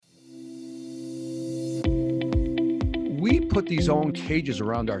put these own cages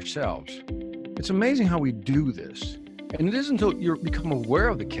around ourselves. It's amazing how we do this. And it isn't until you become aware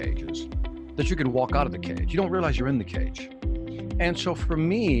of the cages that you can walk out of the cage. You don't realize you're in the cage. And so for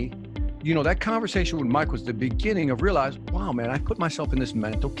me, that conversation with Mike was the beginning of realizing, wow, man, I put myself in this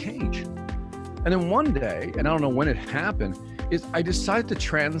mental cage. And then one day, and I don't know when it happened, is I decided to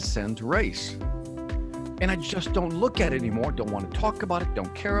transcend race. And I just don't look at it anymore. Don't want to talk about it.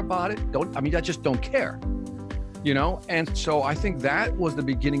 Don't care about it. I just don't care. And so I think that was the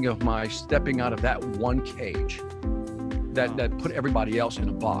beginning of my stepping out of that one cage that put everybody else in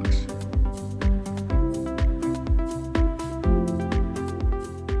a box.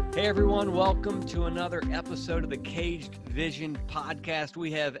 Hey everyone, welcome to another episode of the Caged Vision podcast.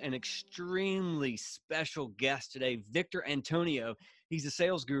 We have an extremely special guest today, Victor Antonio. He's a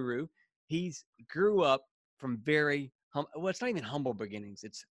sales guru. He's grew up from very it's not even humble beginnings,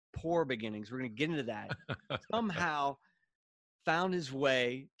 it's poor beginnings. We're going to get into that. Somehow found his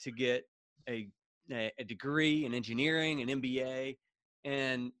way to get a degree in engineering, an MBA,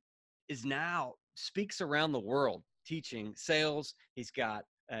 and is now speaks around the world teaching sales. He's got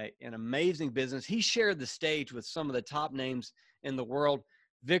an amazing business. He shared the stage with some of the top names in the world.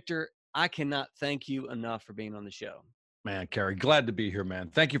 Victor, I cannot thank you enough for being on the show. Man, Kerry, glad to be here,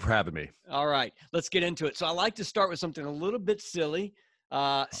 man. Thank you for having me. All right, let's get into it. So I like to start with something a little bit silly.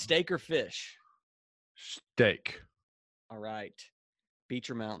 Steak or fish? Steak. All right. Beach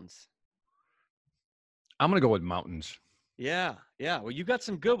or mountains? I'm going to go with mountains. Yeah. Well, you got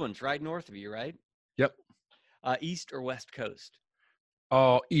some good ones right north of you, right? Yep. East or West Coast?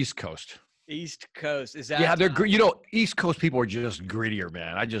 Oh, East Coast. East Coast. Is that? Yeah, they're East Coast people are just grittier,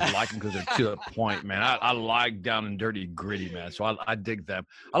 man. I just like them because they're to the point, man. I like down and dirty, gritty, man. So I dig them.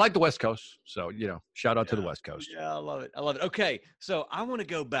 I like the West Coast. So, shout out to the West Coast. Yeah, I love it. Okay, so I want to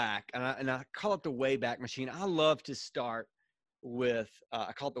go back, and I call it the Wayback Machine. I love to start with,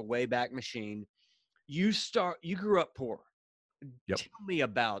 I call it the Wayback Machine. You grew up poor. Yep. Tell me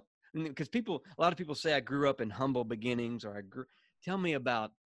about, because a lot of people say I grew up in humble beginnings, or tell me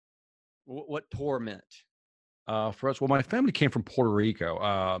about what poor meant. For us, well, my family came from Puerto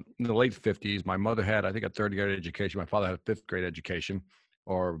Rico in the late 50s. My mother had, I think, a third grade education. My father had a fifth grade education,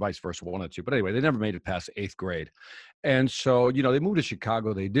 or vice versa, one or two. But anyway, they never made it past eighth grade. And so, they moved to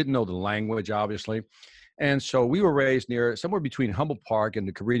Chicago. They didn't know the language, obviously. And so we were raised near somewhere between Humboldt Park and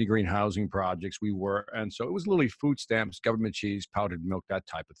the Cabrini Green housing projects And so it was literally food stamps, government cheese, powdered milk, that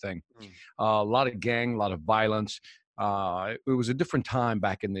type of thing. A lot of gang, a lot of violence. It was a different time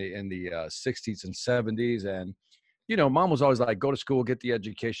back in the 60s and 70s. And, mom was always like, go to school, get the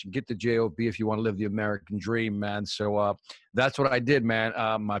education, get the job if you want to live the American dream, man. So that's what I did, man.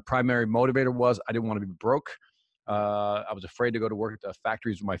 My primary motivator was I didn't want to be broke. I was afraid to go to work at the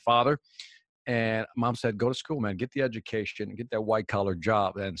factories with my father. And mom said, go to school, man, get the education, get that white collar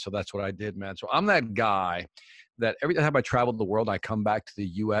job. And so that's what I did, man. So I'm that guy that every time I traveled the world, I come back to the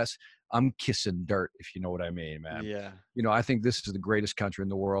U.S., I'm kissing dirt, if you know what I mean, man. Yeah. I think this is the greatest country in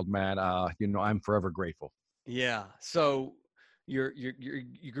the world, man. I'm forever grateful. Yeah. So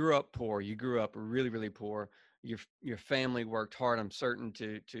you grew up poor. You grew up really, really poor. Your family worked hard, I'm certain,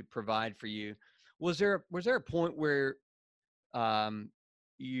 to provide for you. Was there a point where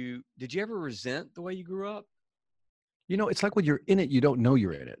did you ever resent the way you grew up? It's like when you're in it, you don't know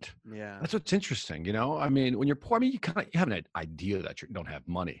you're in it. Yeah. That's what's interesting. I mean, when you're poor, you have an idea that you don't have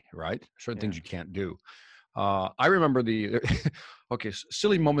money, right? Certain things you can't do. I remember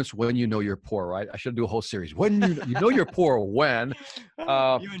silly moments when you know you're poor, right? I should do a whole series. When you know you're poor, when. You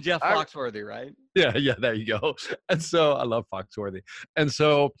and Jeff Foxworthy, right? Yeah, there you go. And so I love Foxworthy. And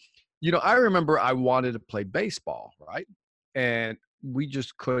so, I remember I wanted to play baseball, right? And we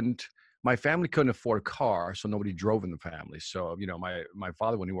just couldn't. My family couldn't afford a car, so nobody drove in the family. So, my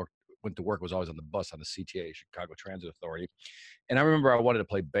father, when he went to work, was always on the bus on the CTA, Chicago Transit Authority. And I remember I wanted to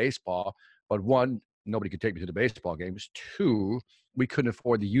play baseball, but one, nobody could take me to the baseball games. Two, we couldn't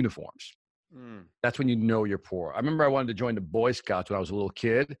afford the uniforms. That's when you know you're poor. I remember I wanted to join the Boy Scouts when I was a little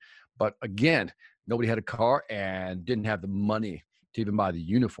kid, but again, nobody had a car and didn't have the money to even buy the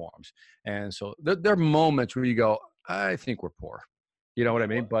uniforms. And so there are moments where you go, I think we're poor. You know what I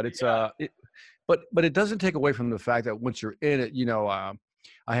mean? But it's but it doesn't take away from the fact that once you're in it,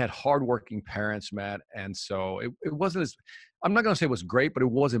 I had hardworking parents, man, and so it wasn't as, I'm not going to say it was great, but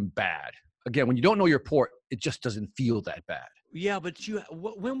it wasn't bad. Again, when you don't know you're poor, it just doesn't feel that bad. Yeah, but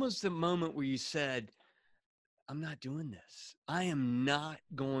when was the moment where you said, I'm not doing this. I am not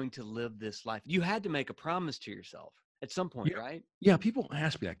going to live this life? You had to make a promise to yourself. at some point, right? Yeah, people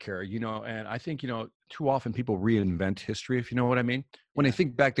ask me that, Carrie, and I think, too often people reinvent history, if you know what I mean. When they Yeah.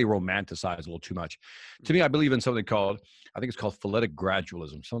 think back, they romanticize a little too much. To Mm. me, I believe in something I think it's called phyletic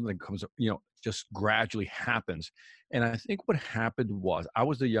gradualism. Something that comes, just gradually happens. And I think what happened was I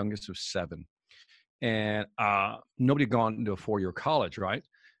was the youngest of seven, and nobody had gone into a 4-year college, right?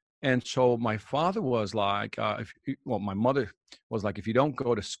 And so my father was like, my mother was like, if you don't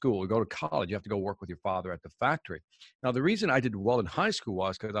go to school, go to college, you have to go work with your father at the factory. Now, the reason I did well in high school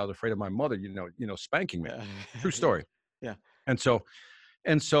was because I was afraid of my mother, spanking me. Yeah. True Yeah. story. Yeah. And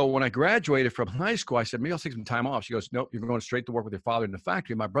so when I graduated from high school, I said, maybe I'll take some time off. She goes, nope, you're going straight to work with your father in the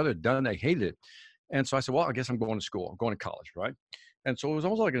factory. My brother had done, they hated it. And so I said, well, I guess I'm going to school. I'm going to college, right? And so it was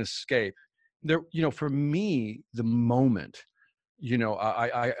almost like an escape. There, for me, the moment,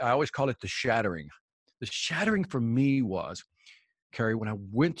 I always call it the shattering. The shattering for me was, Carrie, when I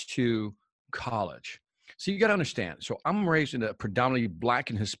went to college. So you got to understand. So I'm raised in a predominantly Black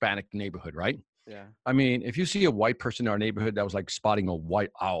and Hispanic neighborhood, right? Yeah. I mean, if you see a white person in our neighborhood, that was like spotting a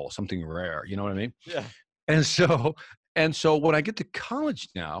white owl, something rare. You know what I mean? Yeah. And so when I get to college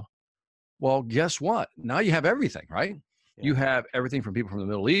now, well, guess what? Now you have everything, right? Yeah. You have everything from people from the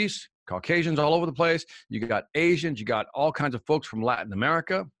Middle East, Caucasians all over the place. You got Asians, you got all kinds of folks from Latin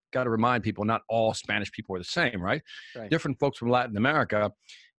America. Got to remind people, not all Spanish people are the same, right? Right. Different folks from Latin America.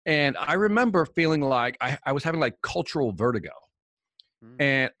 And I remember feeling like I was having like cultural vertigo. Mm.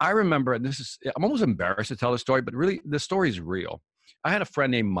 And I remember, and I'm almost embarrassed to tell the story, but really the story is real. I had a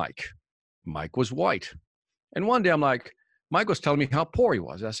friend named Mike. Mike was white. And one day I'm like, Mike was telling me how poor he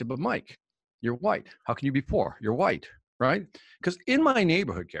was. And I said, but Mike, you're white. How can you be poor? You're white, right? Because in my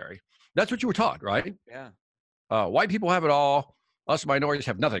neighborhood, Gary, that's what you were taught, right? Yeah. White people have it all. Us minorities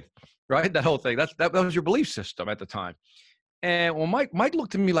have nothing, right? That whole thing. That was your belief system at the time. And well, Mike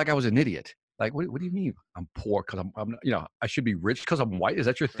looked at me like I was an idiot. Like, what do you mean I'm poor because I'm I should be rich because I'm white? Is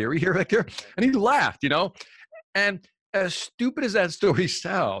that your theory here, Victor? And he laughed, And as stupid as that story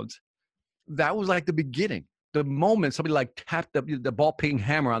sounds, that was like the beginning. The moment somebody like tapped the ball peen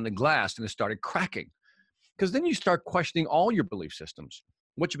hammer on the glass and it started cracking. Because then you start questioning all your belief systems,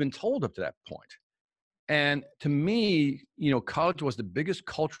 what you've been told up to that point. And to me, college was the biggest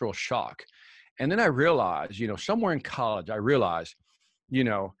cultural shock. And then I realized, somewhere in college, I realized,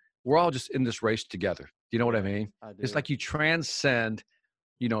 we're all just in this race together. You know what I mean? I do. It's like you transcend,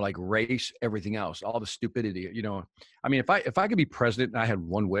 like race, everything else, all the stupidity, I mean, if I could be president and I had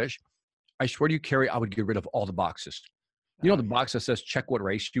one wish, I swear to you, Carrie, I would get rid of all the boxes. The box that says check what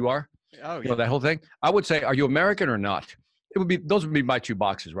race you are. Oh, yeah. That whole thing. I would say, are you American or not? Those would be my two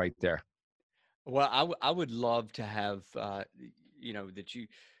boxes right there. Well, I would love to have, that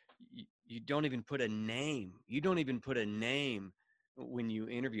you don't even put a name. You don't even put a name when you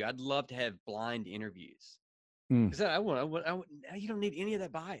interview. I'd love to have blind interviews. Because you don't need any of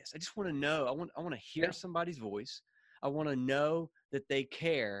that bias. I just want to know. I want to hear somebody's voice. I want to know that they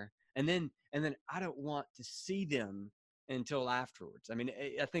care, and then I don't want to see them until afterwards. I mean,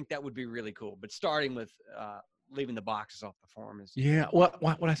 I think that would be really cool. But starting with leaving the boxes off the form is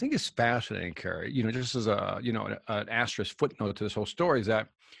what I think is fascinating, Carrie. Just as an asterisk footnote to this whole story is that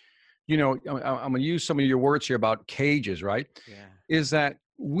I'm going to use some of your words here about cages, right? Yeah. Is that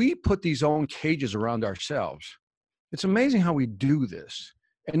we put these own cages around ourselves. It's amazing how we do this.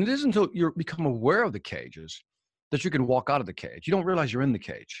 And it isn't until you become aware of the cages that you can walk out of the cage. You don't realize you're in the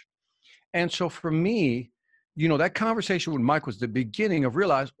cage. And so for me, that conversation with Mike was the beginning of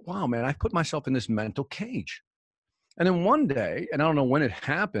realize, wow, man, I put myself in this mental cage. And then one day, and I don't know when it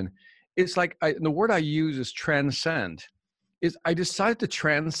happened, it's like the word I use is transcend. Is I decided to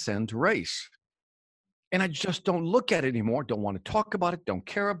transcend race. And I just don't look at it anymore. Don't want to talk about it. Don't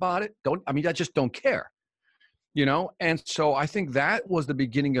care about it. I just don't care. And so I think that was the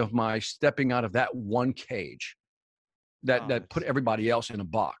beginning of my stepping out of that one cage that put everybody else in a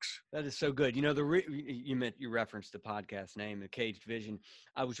box. That is so good. You referenced the podcast name, The Caged Vision.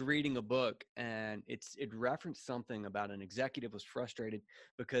 I was reading a book and it referenced something about an executive was frustrated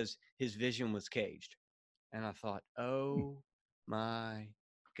because his vision was caged. And I thought, oh my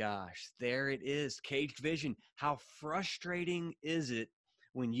gosh, there it is. Caged vision. How frustrating is it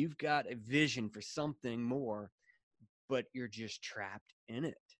when you've got a vision for something more, but you're just trapped in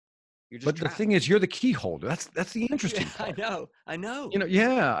it? But the thing is, you're the key holder. That's the interesting part. I know.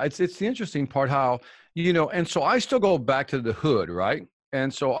 It's the interesting part how, and so I still go back to the hood, right?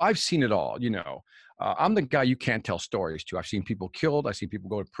 And so I've seen it all, I'm the guy you can't tell stories to. I've seen people killed. I've seen people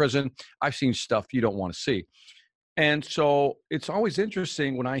go to prison. I've seen stuff you don't want to see. And so it's always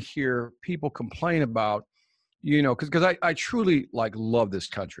interesting when I hear people complain about, you know, because I truly like love this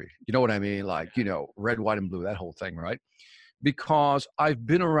country. You know what I mean? Like, you know, red, white, and blue, that whole thing, right? Because I've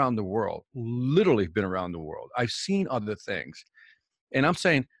been around the world, literally been around the world. I've seen other things. And I'm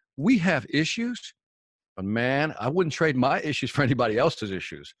saying we have issues, but man, I wouldn't trade my issues for anybody else's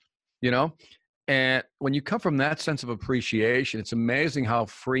issues, you know? And when you come from that sense of appreciation, it's amazing how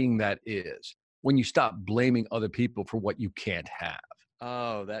freeing that is when you stop blaming other people for what you can't have.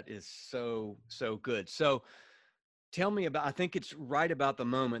 Oh, that is so, so good. So tell me about, I think it's right about the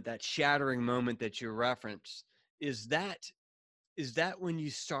moment, that shattering moment that you referenced. Is that is that when you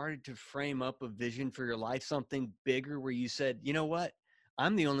started to frame up a vision for your life, something bigger where you said, you know what?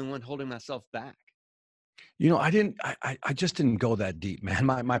 I'm the only one holding myself back. You know, I just didn't go that deep, man.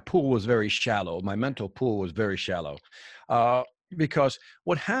 My pool was very shallow. My mental pool was very shallow. Uh, because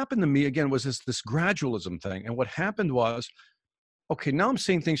what happened to me again was this gradualism thing. And what happened was, okay, now I'm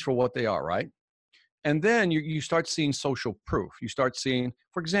seeing things for what they are, right? And then you start seeing social proof. You start seeing,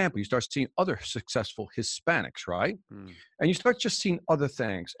 for example, you start seeing other successful Hispanics, right? Mm. And you start just seeing other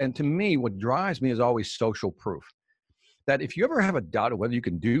things. And to me, what drives me is always social proof. That if you ever have a doubt of whether you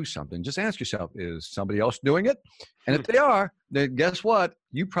can do something, just ask yourself, is somebody else doing it? And if they are, then guess what?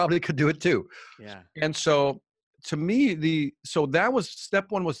 You probably could do it too. Yeah. And so to me, so that was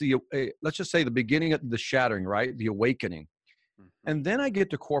step one was let's just say the beginning of the shattering, right? The awakening. Mhm. And then I get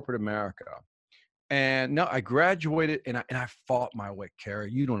to corporate America. And no, I graduated and I fought my way,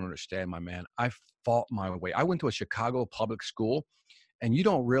 Carrie. You don't understand, my man. I fought my way. I went to a Chicago public school, and you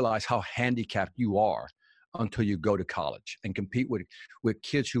don't realize how handicapped you are until you go to college and compete with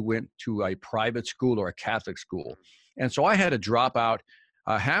kids who went to a private school or a Catholic school. And so I had to drop out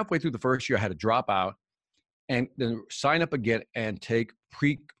halfway through the first year. I had to drop out and then sign up again and take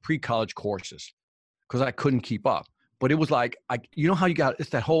pre-college courses because I couldn't keep up. But it was like, you know how it's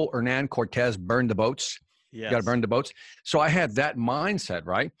that whole Hernan Cortez burn the boats. Yes. You got to burn the boats. So I had that mindset,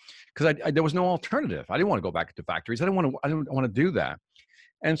 right? Because there was no alternative. I didn't want to go back to factories. I didn't want to do that.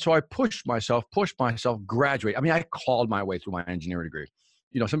 And so I pushed myself, graduate. I mean, I clawed my way through my engineering degree.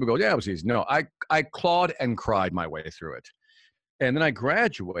 You know, some people go, yeah, it was easy. No, I clawed and cried my way through it. And then I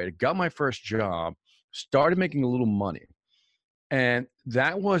graduated, got my first job, started making a little money. And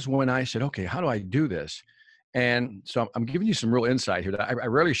that was when I said, okay, how do I do this? And so I'm giving you some real insight here that I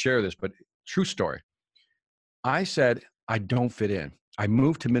rarely share this, but true story. I said, I don't fit in. I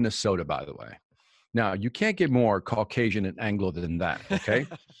moved to Minnesota, by the way. Now, you can't get more Caucasian and Anglo than that, okay?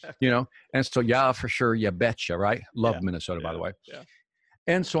 You know? And so, yeah, for sure, you betcha, right? Love Minnesota, by the way. Yeah.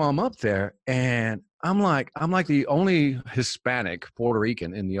 And so I'm up there, and I'm like the only Hispanic Puerto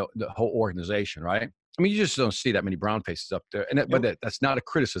Rican in the whole organization, right? I mean, you just don't see that many brown faces up there. But that's not a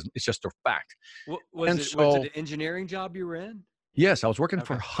criticism. It's just a fact. Was it an engineering job you were in? Yes, I was working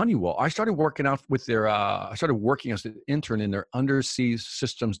for Honeywell. I started working out with I started working as an intern in their undersea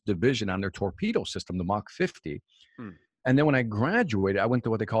systems division on their torpedo system, the Mach 50. And then when I graduated, I went to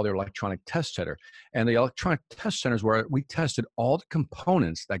what they call their electronic test center. And the electronic test center is where we tested all the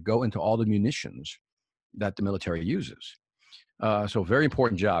components that go into all the munitions that the military uses. So very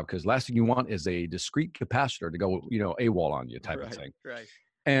important job, because last thing you want is a discrete capacitor to go, AWOL on you type of thing. Right.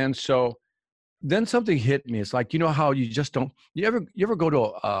 And so then something hit me. It's like, you know how you just don't, you ever go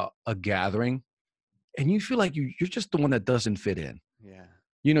to a gathering and you feel like you're just the one that doesn't fit in. Yeah.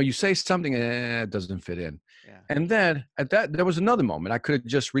 You know, you say something and it doesn't fit in. Yeah. And then there was another moment. I could have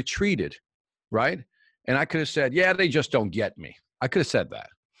just retreated, right? And I could have said, yeah, they just don't get me. I could have said that.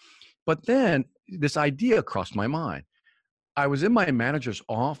 But then this idea crossed my mind. I was in my manager's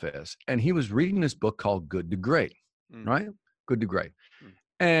office and he was reading this book called Good to Great, right? Good to Great.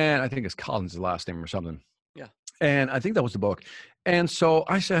 And I think it's Collins' last name or something. Yeah. And I think that was the book. And so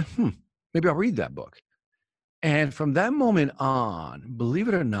I said, maybe I'll read that book. And from that moment on, believe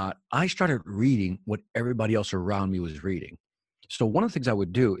it or not, I started reading what everybody else around me was reading. So one of the things I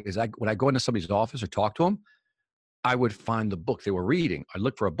would do is when I go into somebody's office or talk to them, I would find the book they were reading. I'd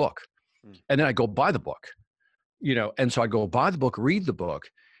look for a book. And then I'd go buy the book. And so I'd go buy the book, read the book,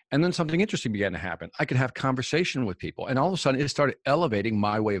 and then something interesting began to happen. I could have conversation with people, and all of a sudden it started elevating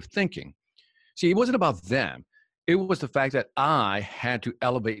my way of thinking. See, it wasn't about them. It was the fact that I had to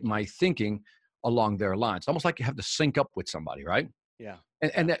elevate my thinking along their lines. Almost like you have to sync up with somebody, right? Yeah.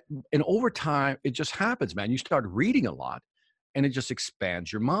 And over time, it just happens, man. You start reading a lot, and it just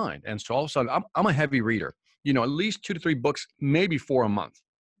expands your mind. And so all of a sudden, I'm a heavy reader. At least 2 to 3 books, maybe 4 a month,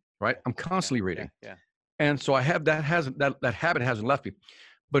 right? I'm constantly reading. Yeah. And so I have that habit hasn't left me.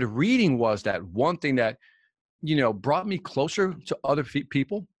 But reading was that one thing that, brought me closer to other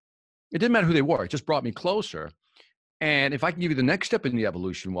people. It didn't matter who they were. It just brought me closer. And if I can give you the next step in the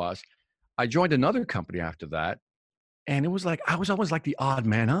evolution was, I joined another company after that, and it was like I was always like the odd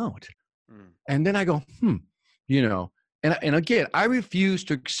man out. Mm. And then I go, you know, and again, I refuse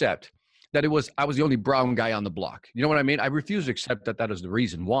to accept that I was the only brown guy on the block. You know what I mean? I refuse to accept that that is the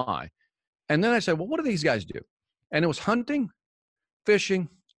reason why. And then I said, well, what do these guys do? And it was hunting, fishing,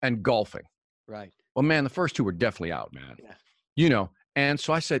 and golfing. Right. Well, man, the first two were definitely out, man. Yeah. You know, and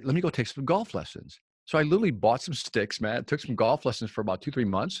so I said, let me go take some golf lessons. So I literally bought some sticks, man, took some golf lessons for about 2-3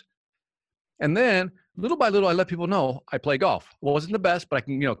 months. And then little by little, I let people know I play golf. Well, it wasn't the best, but I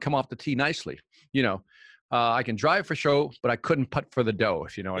can, come off the tee nicely. I can drive for show, but I couldn't putt for the dough,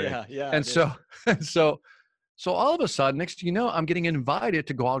 if you know what I mean. Yeah. And so all of a sudden, next thing you know, I'm getting invited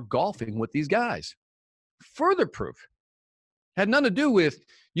to go out golfing with these guys. Further proof. Had nothing to do with,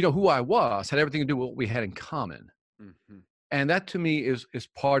 who I was, had everything to do with what we had in common. Mm-hmm. And that to me is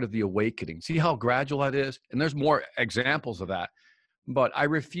part of the awakening. See how gradual that is? And there's more examples of that. But I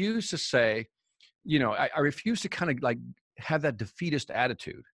refuse to say, I refuse to kind of like have that defeatist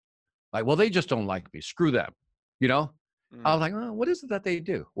attitude. Like, well, they just don't like me. Screw them. I was like, oh, what is it that they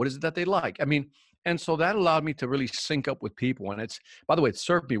do? What is it that they like? I mean, and so that allowed me to really sync up with people. And by the way, it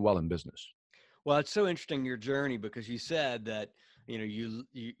served me well in business. Well, it's so interesting, your journey, because you said that, you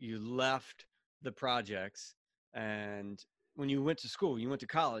left the projects, and when you went to school, you went to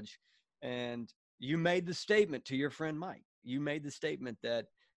college, and you made the statement to your friend Mike. You made the statement that,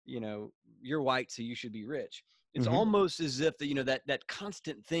 you're white, so you should be rich. It's almost as if that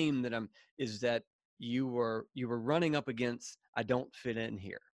constant theme is that you were running up against, I don't fit in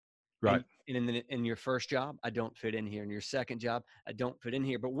here. Right. And in your first job, I don't fit in here. In your second job, I don't fit in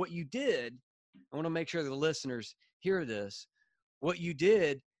here. But what you did, I want to make sure the listeners hear this. What you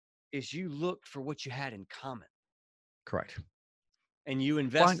did is you looked for what you had in common. Correct. And you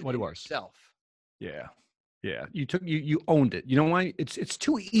invested in yourself. Yeah. Yeah. You owned it. You know why? It's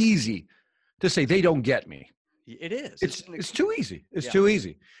too easy to say they don't get me. It is. It's too easy. It's too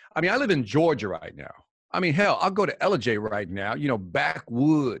easy. I mean, I live in Georgia right now. I mean, hell, I'll go to LJ right now,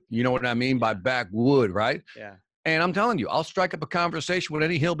 backwood. You know what I mean by backwood, right? Yeah. And I'm telling you, I'll strike up a conversation with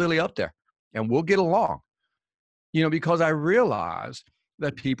any hillbilly up there and we'll get along, because I realize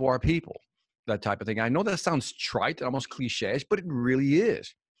that people are people, that type of thing. I know that sounds trite and almost cliché, but it really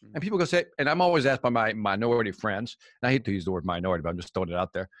is. And people go say, and I'm always asked by my minority friends, and I hate to use the word minority, but I'm just throwing it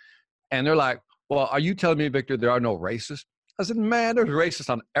out there. And they're like, well, are you telling me, Victor, there are no racists? I said, man, there's racists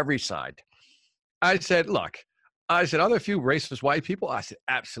on every side. I said, look, are there a few racist white people? I said,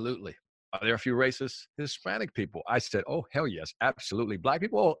 absolutely. Are there a few racist Hispanic people? I said, oh, hell yes, absolutely. Black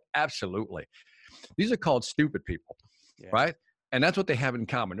people? Oh, absolutely. These are called stupid people, right? And that's what they have in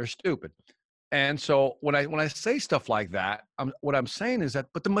common. They're stupid. And so when I say stuff like that, what I'm saying is that,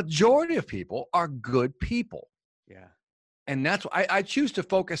 but the majority of people are good people. Yeah. And that's why I choose to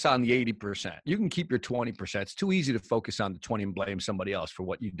focus on the 80%. You can keep your 20%. It's too easy to focus on the 20 and blame somebody else for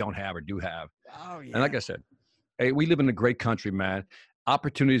what you don't have or do have. Oh, yeah. And like I said, hey, we live in a great country, man.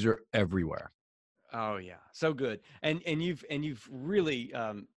 Opportunities are everywhere. Oh yeah. So good. And you've really,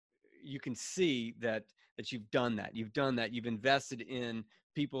 you can see that you've done that. You've invested in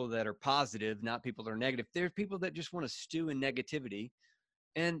people that are positive, not people that are negative. There are people that just want to stew in negativity,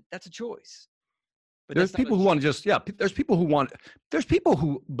 and that's a choice. But there's people who want to just, there's people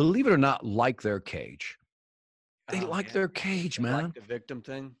who, believe it or not, like their cage. They like their cage, man. Like the victim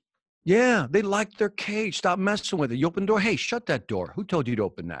thing. Yeah, they like their cage. Stop messing with it. You open the door. Hey, shut that door. Who told you to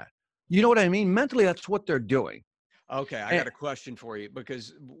open that? You know what I mean? Mentally, that's what they're doing. Okay, I got a question for you,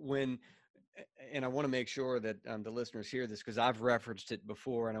 because and I want to make sure that the listeners hear this, because I've referenced it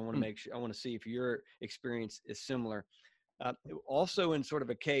before, and I want to make sure, I want to see if your experience is similar. Also, in sort of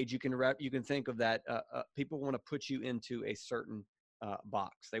a cage, you can think of that. People want to put you into a certain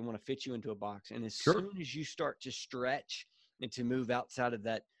box. They want to fit you into a box, and as soon as you start to stretch and to move outside of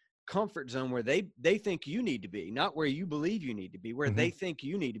that comfort zone where they think you need to be, not where you believe you need to be, where they think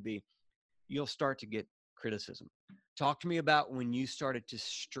you need to be, you'll start to get criticism. Talk to me about when you started to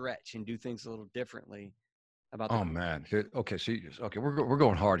stretch and do things a little differently. Man. Okay. Okay. We're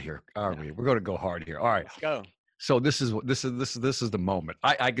going hard here. Aren't we? We're going to go hard here. All right. Let's go. So this is the moment.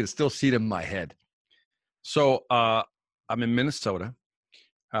 I can still see it in my head. So I'm in Minnesota,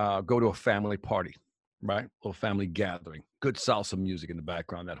 go to a family party, right? A little family gathering, good salsa music in the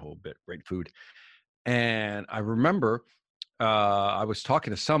background, that whole bit, great food. And I remember I was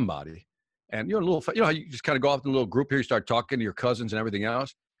talking to somebody, and you just kind of go off in a little group here, you start talking to your cousins and everything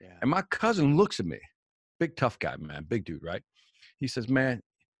else. Yeah. And my cousin looks at me, big tough guy, man, big dude, right? He says,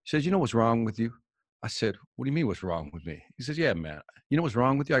 you know what's wrong with you? I said, what do you mean what's wrong with me? He says, yeah, man. You know what's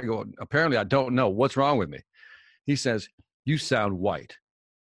wrong with you? I go, apparently I don't know. What's wrong with me? He says, you sound white.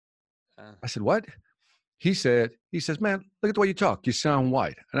 I said, what? He says, man, look at the way you talk. You sound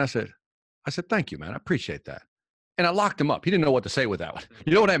white. And I said, thank you, man. I appreciate that. And I locked him up. He didn't know what to say with that one.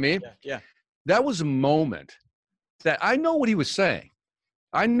 You know what I mean? Yeah. That was a moment that I know what he was saying.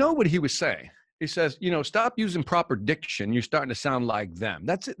 He says, stop using proper diction. You're starting to sound like them.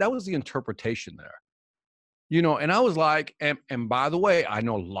 That's it. That was the interpretation there. And I was like, and by the way, I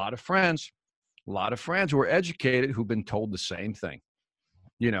know a lot of friends who are educated who've been told the same thing,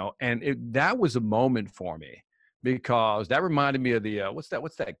 and that was a moment for me, because that reminded me of the, what's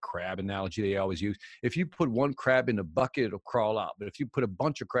that crab analogy they always use? If you put one crab in a bucket, it'll crawl out. But if you put a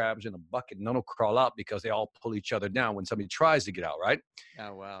bunch of crabs in a bucket, none will crawl out because they all pull each other down when somebody tries to get out, right?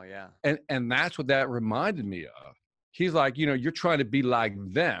 Oh, wow, yeah. And that's what that reminded me of. He's like, you're trying to be like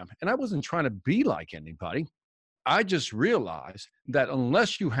them. And I wasn't trying to be like anybody. I just realized that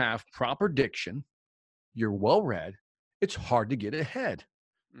unless you have proper diction, you're well-read, it's hard to get ahead.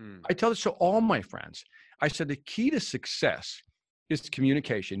 I tell this to all my friends. I said, the key to success is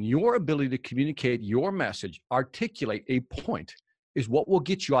communication. Your ability to communicate your message, articulate a point, is what will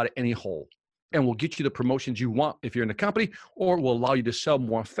get you out of any hole and will get you the promotions you want if you're in a company, or will allow you to sell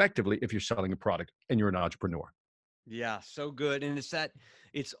more effectively if you're selling a product and you're an entrepreneur. Yeah, so good. And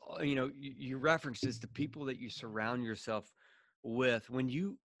it's you referenced is the people that you surround yourself with.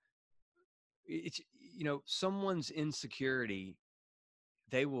 When someone's insecurity,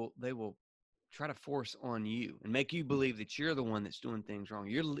 they will try to force on you and make you believe that you're the one that's doing things wrong.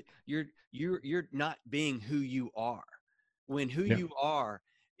 You're not being who you are, when who you are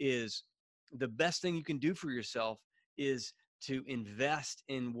is the best thing you can do for yourself is to invest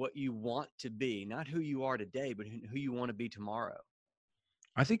in what you want to be, not who you are today, but who you want to be tomorrow.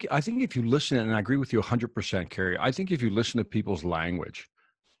 I think if you listen, and I agree with you 100%, Kerry, I think if you listen to people's language,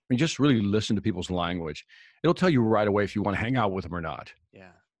 and just really listen to people's language, it'll tell you right away if you want to hang out with them or not.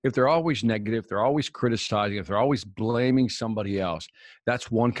 Yeah. If they're always negative, they're always criticizing, if they're always blaming somebody else,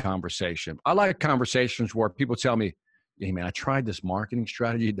 that's one conversation. I like conversations where people tell me, hey man, I tried this marketing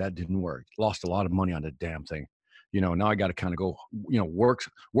strategy, that didn't work. Lost a lot of money on the damn thing. Now I got to kind of go,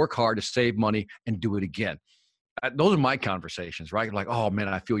 work hard to save money and do it again. Those are my conversations, right? Like, oh man,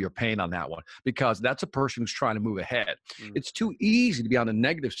 I feel your pain on that one, because that's a person who's trying to move ahead. It's too easy to be on the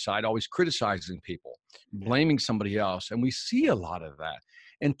negative side, always criticizing people, blaming somebody else. And we see a lot of that.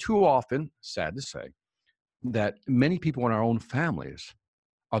 And too often, sad to say, that many people in our own families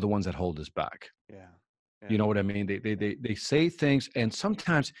are the ones that hold us back. Yeah. You know what I mean? They say things, and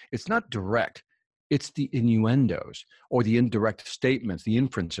sometimes it's not direct. It's the innuendos or the indirect statements, the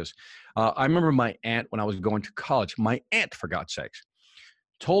inferences. I remember my aunt, when I was going to college, my aunt, for God's sakes,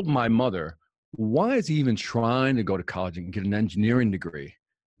 told my mother, why is he even trying to go to college and get an engineering degree?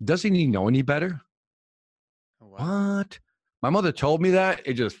 Doesn't he know any better? Oh, wow. What? My mother told me that.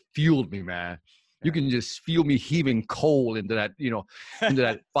 It just fueled me, man. You can just feel me heaving coal into that, into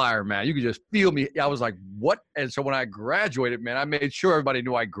that fire, man. You can just feel me. I was like, what? And so when I graduated, man, I made sure everybody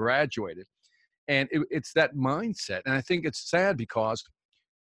knew I graduated. And it's that mindset. And I think it's sad because,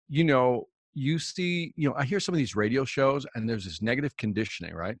 you see, I hear some of these radio shows and there's this negative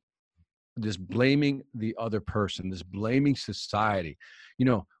conditioning, right? This blaming the other person, this blaming society,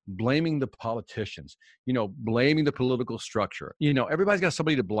 blaming the politicians, blaming the political structure. Everybody's got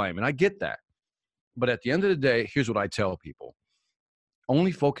somebody to blame. And I get that. But at the end of the day, here's what I tell people.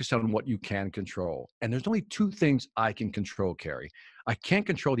 Only focus on what you can control. And there's only two things I can control, Kerry. I can't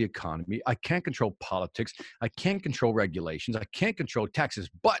control the economy. I can't control politics. I can't control regulations. I can't control taxes.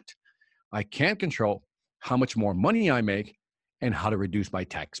 But I can control how much more money I make and how to reduce my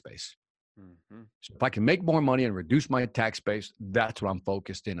tax base. Mm-hmm. So if I can make more money and reduce my tax base, that's what I'm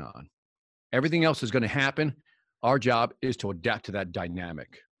focused in on. Everything else is going to happen. Our job is to adapt to that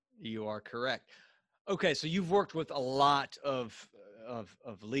dynamic. You are correct. Okay, so you've worked with a lot of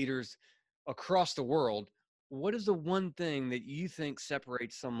leaders across the world. What is the one thing that you think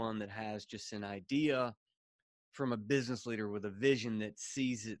separates someone that has just an idea from a business leader with a vision that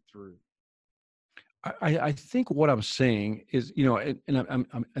sees it through? I think what I'm saying is, and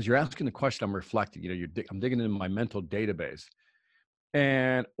I'm as you're asking the question, I'm reflecting. I'm digging into my mental database,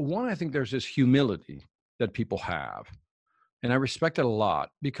 and one, I think there's this humility that people have. And I respect it a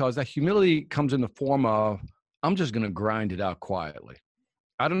lot because that humility comes in the form of, I'm just going to grind it out quietly.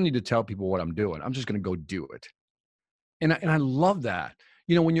 I don't need to tell people what I'm doing. I'm just going to go do it. And I love that.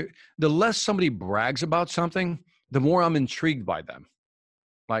 The less somebody brags about something, the more I'm intrigued by them.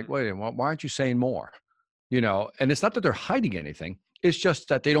 Like, wait, why aren't you saying more? And it's not that they're hiding anything. It's just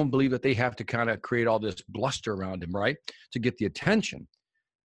that they don't believe that they have to kind of create all this bluster around them, right? To get the attention.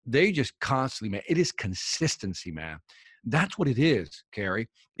 They just constantly, man, it is consistency, man. That's what it is, Carrie.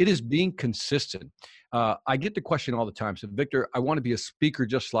 It is being consistent. I get the question all the time. So, Victor, I want to be a speaker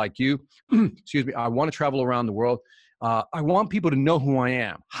just like you. Excuse me. I want to travel around the world. I want people to know who I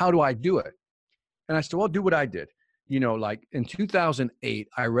am. How do I do it? And I said, well, do what I did. Like in 2008,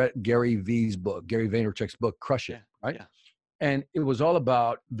 I read Gary V's book, Gary Vaynerchuk's book, Crush It, right? Yeah. And it was all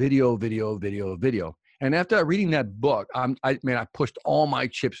about video, video, video, video. And after reading that book, I pushed all my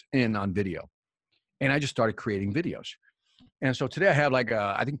chips in on video. And I just started creating videos. And so today I have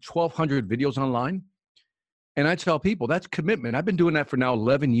I think 1,200 videos online. And I tell people that's commitment. I've been doing that for now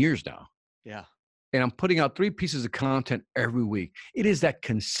 11 years now. Yeah. And I'm putting out 3 pieces of content every week. It is that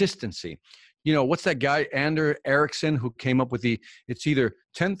consistency. What's that guy, Anders Ericsson, who came up with it's either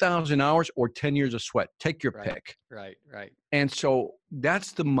 10,000 hours or 10 years of sweat. Take your pick. Right. And so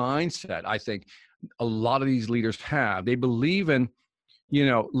that's the mindset I think a lot of these leaders have. They believe in,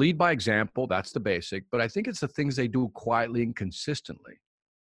 lead by example. That's the basic. But I think it's the things they do quietly and consistently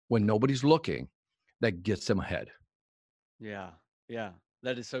when nobody's looking that gets them ahead. Yeah.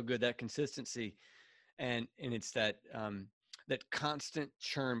 That is so good. That consistency. And it's that constant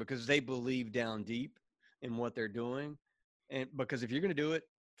churn, because they believe down deep in what they're doing. And because if you're going to do it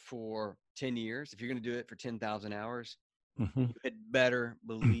for 10 years, if you're going to do it for 10,000 hours, you had better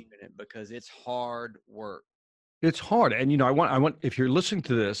believe in it, because it's hard work. It's hard. And, I want, if you're listening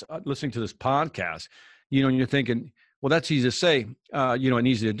to this podcast, and you're thinking, well, that's easy to say, and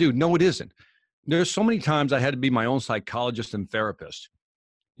easy to do. No, it isn't. There's so many times I had to be my own psychologist and therapist.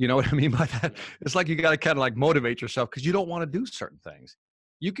 You know what I mean by that? It's like you got to kind of motivate yourself, because you don't want to do certain things.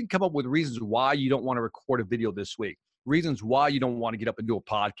 You can come up with reasons why you don't want to record a video this week, reasons why you don't want to get up and do a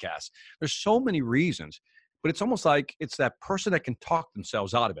podcast. There's so many reasons, but it's almost like it's that person that can talk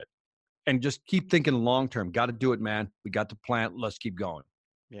themselves out of it and just keep thinking long-term. Got to do it, man. We got the plan. Let's keep going.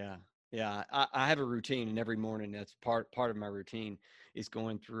 Yeah. I have a routine, and every morning that's part of my routine is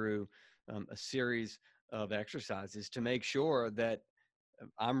going through a series of exercises to make sure that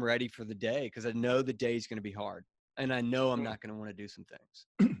I'm ready for the day, because I know the day is going to be hard, and I know I'm not going to want to do some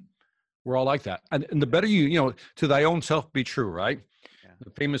things. We're all like that. And the better to thy own self be true, right? Yeah. The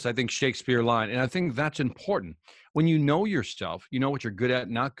famous, I think, Shakespeare line. And I think that's important. When you know yourself, you know what you're good at,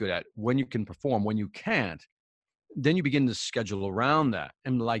 not good at, when you can perform, when you can't, then you begin to schedule around that.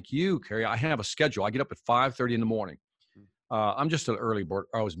 And like you, Carrie, I have a schedule. I get up at 5:30 in the morning. I'm just an early bird.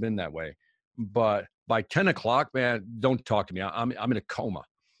 I've always been that way. But by 10 o'clock, man, don't talk to me. I'm in a coma.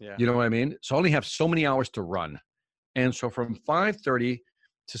 Yeah. You know what I mean? So I only have so many hours to run. And so from 5:30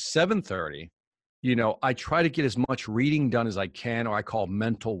 to 7:30, I try to get as much reading done as I can, or I call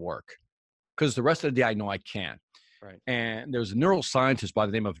mental work, because the rest of the day I know I can't. Right. And there's a neuroscientist by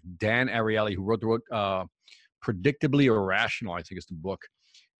the name of Dan Ariely who wrote the book, Predictably Irrational, I think is the book.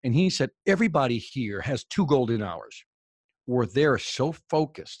 And he said, everybody here has 2 golden hours where they're so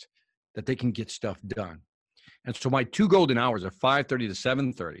focused that they can get stuff done. And so my 2 golden hours are 5:30 to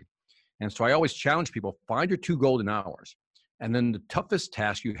 7:30. And so I always challenge people, find your 2 golden hours. And then the toughest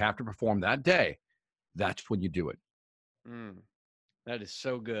task you have to perform that day, that's when you do it. That is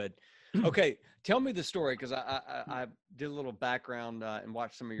so good. Okay. Tell me the story, because I did a little background and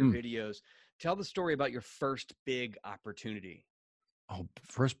watched some of your videos. Tell the story about your first big opportunity. Oh,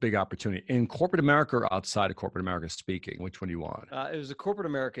 first big opportunity in corporate America or outside of corporate America speaking? Which one do you want? It was a corporate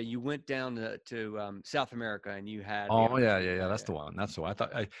America. You went down to South America, and you had. Oh yeah. That's the one. That's the one.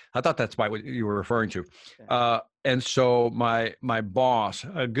 I thought that's what you were referring to. And so my boss,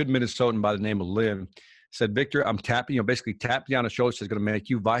 a good Minnesotan by the name of Lynn, said, Victor, I'm tapping, basically tapped you on the shoulder. Says going to make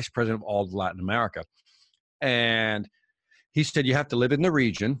you vice president of all of Latin America. And he said, you have to live in the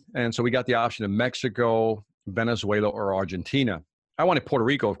region. And so we got the option of Mexico, Venezuela, or Argentina. I wanted Puerto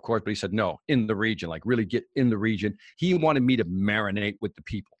Rico, of course, but he said, no, in the region, really get in the region. He wanted me to marinate with the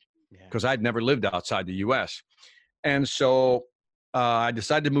people, because I'd never lived outside the U.S. And so I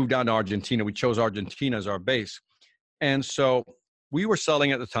decided to move down to Argentina. We chose Argentina as our base. And so we were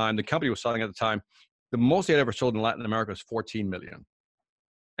selling at the time, the company was selling at the time, the most they had ever sold in Latin America was 14 million.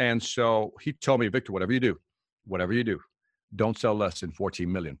 And so he told me, Victor, whatever you do, don't sell less than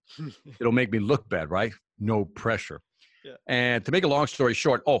 14 million. It'll make me look bad, right? No pressure. Yeah. And to make a long story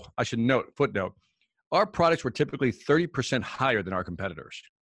short, I should footnote, our products were typically 30% higher than our competitors.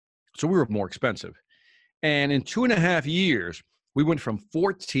 So we were more expensive. And in 2.5 years, we went from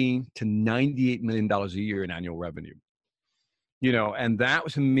 14 to $98 million a year in annual revenue. And that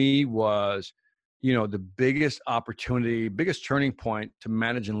to me was, the biggest opportunity, biggest turning point to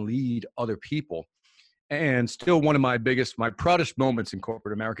manage and lead other people. And still one of my proudest moments in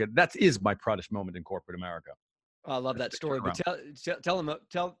corporate America. That is my proudest moment in corporate America. I love that story. But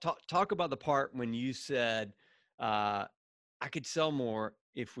talk about the part when you said, I could sell more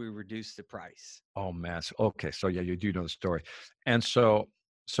if we reduce the price. Oh man. Okay. So yeah, you do know the story. And so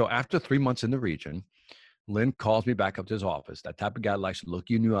after 3 months in the region, Lynn calls me back up to his office. That type of guy likes to look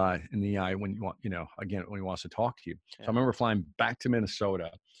you in the eye when you want, again, when he wants to talk to you. So I Yeah. remember flying back to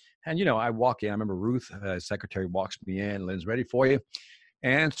Minnesota. And, I walk in. I remember Ruth, secretary, walks me in. Lynn's ready for you.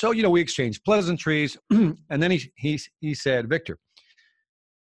 And so, we exchanged pleasantries. And then he said, Victor,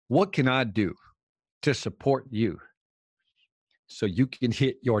 what can I do to support you so you can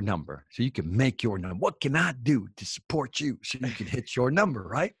hit your number, so you can make your number? What can I do to support you so you can hit your number,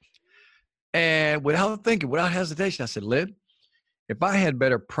 right? And without thinking, without hesitation, I said, Lynn, if I had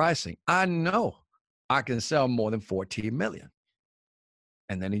better pricing, I know I can sell more than 14 million.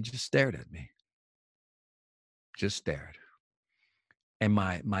 And then he just stared at me, just stared. And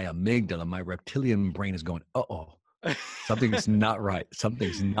my amygdala, my reptilian brain is going, uh-oh, something's not right.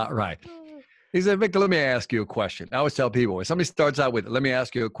 Something's not right. He said, Victor, let me ask you a question. I always tell people, when somebody starts out with, let me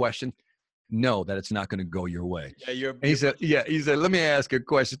ask you a question, know that it's not going to go your way. Yeah, he said, let me ask you a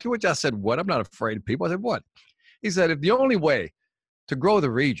question. To which I said, what? I'm not afraid of people. I said, what? He said, if the only way to grow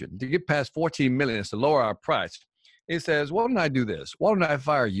the region, to get past 14 million is to lower our price, he says, why don't I do this? Why don't I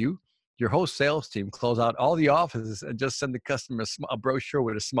fire you, your whole sales team, close out all the offices and just send the customer a brochure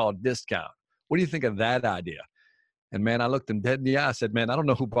with a small discount? What do you think of that idea? And man, I looked him dead in the eye. I said, man, I don't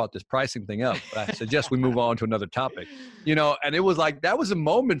know who brought this pricing thing up, but I suggest we move on to another topic. And it was like, that was a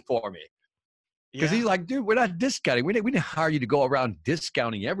moment for me. Because he's like, dude, we're not discounting. We didn't hire you to go around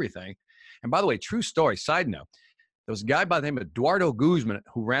discounting everything. And by the way, true story, side note, there was a guy by the name of Eduardo Guzman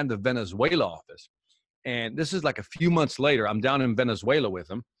who ran the Venezuela office. And this is like a few months later, I'm down in Venezuela with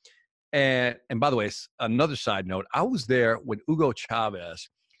him. And by the way, another side note, I was there when Hugo Chavez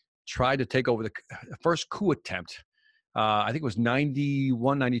tried to take over the first coup attempt. I think it was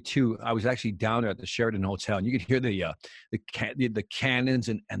 91, 92. I was actually down there at the Sheraton Hotel, and you could hear the cannons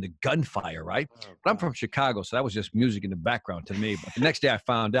and the gunfire, right? But I'm from Chicago, so that was just music in the background to me. But the next day I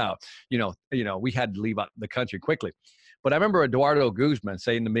found out, we had to leave out the country quickly. But I remember Eduardo Guzman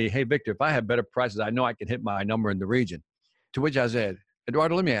saying to me, hey, Victor, if I had better prices, I know I can hit my number in the region. To which I said,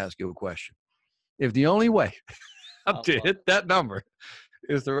 Eduardo, let me ask you a question. If the only way to hit that number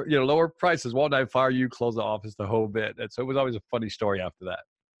is to lower prices, why don't I fire you, close the office, the whole bit? And so it was always a funny story after that.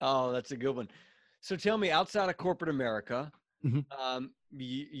 Oh, that's a good one. So tell me, outside of corporate America, mm-hmm.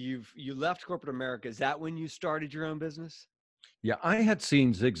 You left corporate America. Is that when you started your own business? Yeah, I had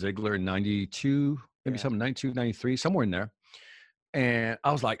seen Zig Ziglar in 92, maybe something 92, 93, somewhere in there. And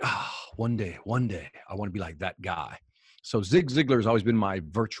I was like, one day, I want to be like that guy. So Zig Ziglar has always been my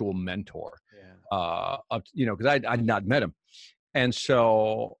virtual mentor, because I'd not met him. And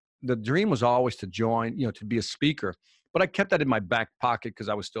so the dream was always to join, to be a speaker, but I kept that in my back pocket because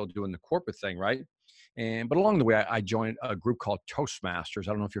I was still doing the corporate thing, right? But along the way, I joined a group called Toastmasters.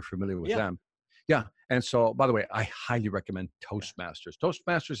 I don't know if you're familiar with them. Yeah. And so, by the way, I highly recommend Toastmasters.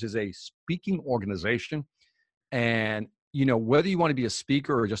 Toastmasters is a speaking organization. And, whether you want to be a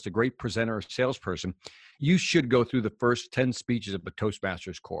speaker or just a great presenter or salesperson, you should go through the first 10 speeches of the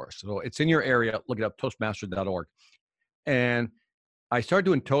Toastmasters course. So it's in your area. Look it up, toastmasters.org. And I started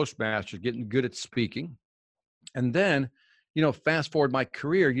doing Toastmasters, getting good at speaking. And then, fast forward my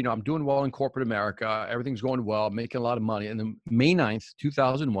career, I'm doing well in corporate America. Everything's going well, making a lot of money. And then May 9th,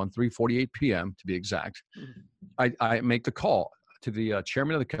 2001, 3:48 p.m. to be exact, I make the call to the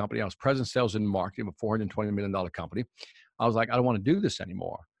chairman of the company. I was president of sales and marketing of a $420 million company. I was like, I don't want to do this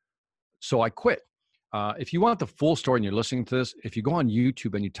anymore. So I quit. If you want the full story and you're listening to this, if you go on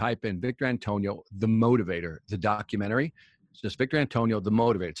YouTube and you type in Victor Antonio, The Motivator, the documentary, it's just Victor Antonio, The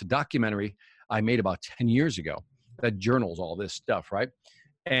Motivator. It's a documentary I made about 10 years ago that journals all this stuff, right?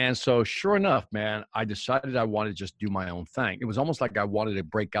 And so sure enough, man, I decided I wanted to just do my own thing. It was almost like I wanted to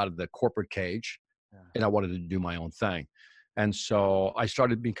break out of the corporate cage and I wanted to do my own thing. And so I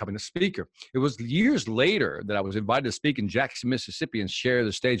started becoming a speaker. It was years later that I was invited to speak in Jackson, Mississippi and share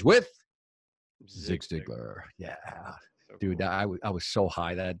the stage with Zig Ziglar. Yeah. So dude, cool. I was so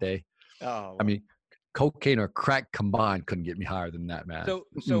high that day. Oh, wow. I mean, cocaine or crack combined couldn't get me higher than that, man.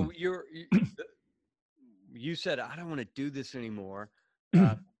 So you said, I don't want to do this anymore.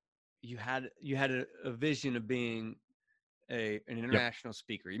 You had a vision of being an international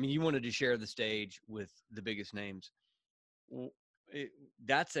speaker. I mean, you wanted to share the stage with the biggest names.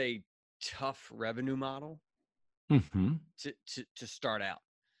 That's a tough revenue model to start out.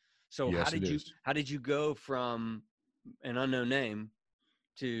 So yes, how did you go from an unknown name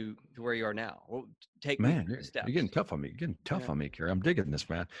to where you are now? Well, you're getting tough on me. You're getting tough on me, Kerry. I'm digging this,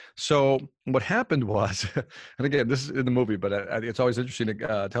 man. So what happened was, and again, this is in the movie, but it's always interesting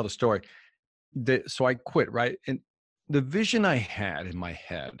to tell the story. so I quit, right? And the vision I had in my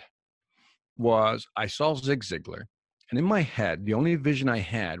head was I saw Zig Ziglar, and in my head, the only vision I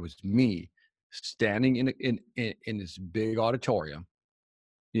had was me standing in this big auditorium,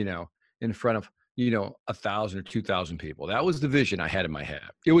 you know, in front of 1,000 or 2,000 people. That was the vision I had in my head.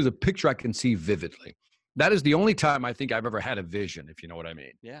 It was a picture I can see vividly. That is the only time I think I've ever had a vision, if you know what I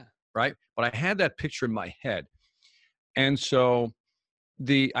mean. Yeah. Right. But I had that picture in my head. And so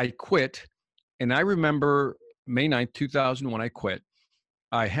I quit. And I remember May 9th, 2001, I quit.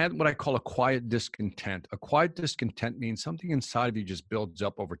 I had what I call a quiet discontent. A quiet discontent means something inside of you just builds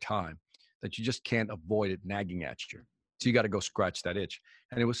up over time that you just can't avoid it nagging at you. So you got to go scratch that itch.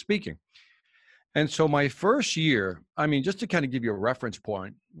 And it was speaking. And so my first year, I mean, just to kind of give you a reference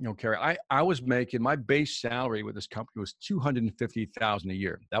point, Kerry, I was making my base salary with this company was $250,000 a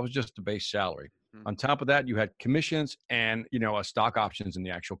year. That was just the base salary. Mm-hmm. On top of that, you had commissions and stock options in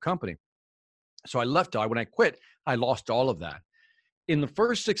the actual company. So I left. When I quit, I lost all of that. In the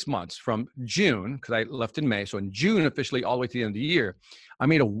first 6 months from June, because I left in May, so in June officially all the way to the end of the year, I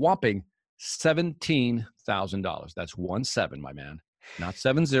made a whopping $17,000. That's 17, my man, not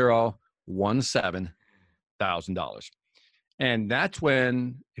 70, $17,000. And that's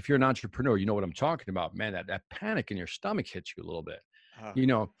when, if you're an entrepreneur, you know what I'm talking about, man. That panic in your stomach hits you a little bit.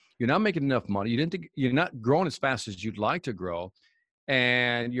 You're not making enough money. You're not growing as fast as you'd like to grow,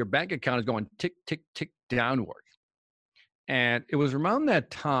 and your bank account is going tick, tick, tick downward. And it was around that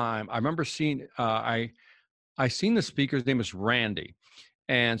time I remember seeing I seen the speaker. His name is Randy,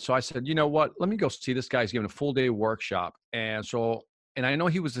 and so I said, you know what? Let me go see this guy. He's giving a full day workshop, and I know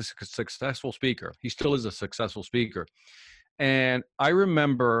he was a successful speaker. He still is a successful speaker. And I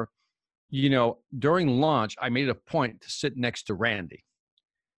remember, during lunch, I made it a point to sit next to Randy.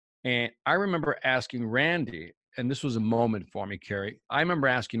 And I remember asking Randy, and this was a moment for me, Kerry. I remember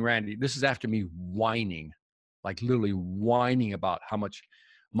asking Randy, this is after me whining, like literally whining about how much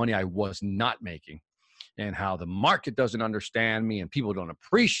money I was not making and how the market doesn't understand me and people don't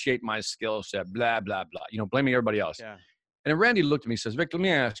appreciate my skill set, blah, blah, blah, blaming everybody else. Yeah. And then Randy looked at me and says, Victor, let me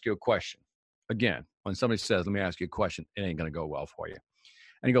ask you a question. Again, when somebody says, let me ask you a question, it ain't going to go well for you.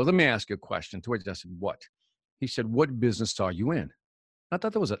 And he goes, let me ask you a question. To which I said, what? He said, what business are you in? I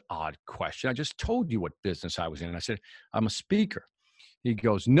thought that was an odd question. I just told you what business I was in. And I said, I'm a speaker. He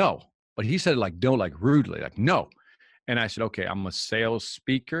goes, no. But he said like, no, like rudely, like, no. And I said, okay, I'm a sales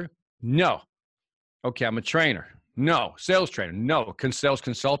speaker. No. Okay, I'm a trainer. No. Sales trainer. No. Sales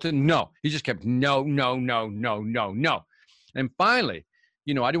consultant. No. He just kept no, no, no, no, no, no. And finally,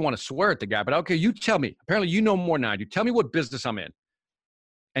 I didn't want to swear at the guy, but okay, you tell me. Apparently you know more than I do. Tell me what business I'm in.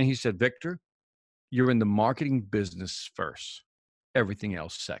 And he said, Victor, you're in the marketing business first. Everything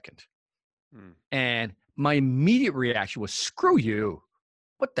else second. And my immediate reaction was, screw you.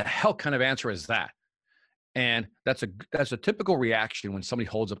 What the hell kind of answer is that? And that's a typical reaction when somebody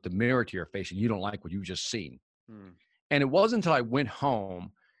holds up the mirror to your face and you don't like what you've just seen. And it wasn't until I went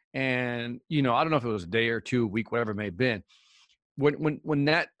home and, I don't know if it was a day or two, a week, whatever it may have been, when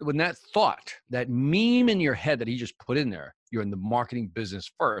that thought, that meme in your head that he just put in there, you're in the marketing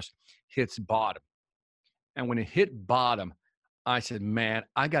business first, hits bottom. And when it hit bottom, I said, man,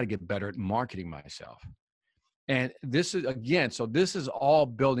 I got to get better at marketing myself. And this is all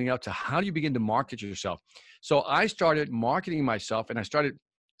building up to how do you begin to market yourself? So I started marketing myself and I started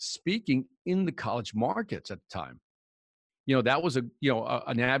speaking in the college markets at the time. That was an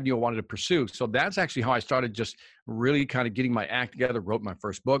avenue I wanted to pursue. So that's actually how I started just really kind of getting my act together, wrote my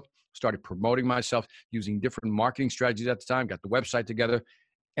first book, started promoting myself using different marketing strategies at the time, got the website together,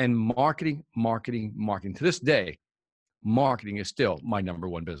 and marketing. To this day, marketing is still my number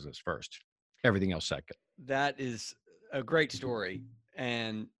one business first. Everything else second. That is a great story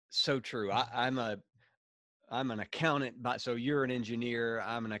and so true. I'm an accountant, so you're an engineer.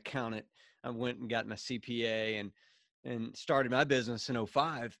 I'm an accountant. I went and got my CPA and started my business in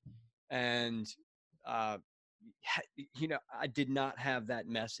 2005. And, I did not have that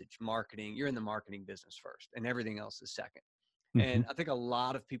message, marketing. You're in the marketing business first and everything else is second. Mm-hmm. And I think a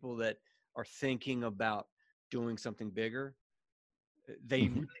lot of people that are thinking about doing something bigger, they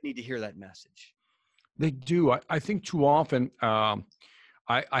really need to hear that message. They do. I think too often, I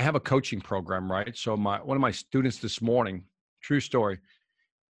have a coaching program, right? So one of my students this morning, true story,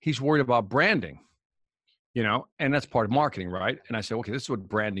 he's worried about branding, and that's part of marketing, right? And I said, okay, this is what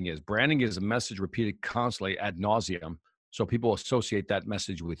branding is. Branding is a message repeated constantly ad nauseum. So people associate that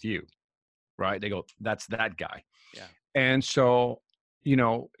message with you, right? They go, that's that guy. Yeah. And so,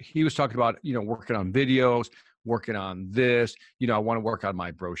 he was talking about, working on videos, working on this, I want to work on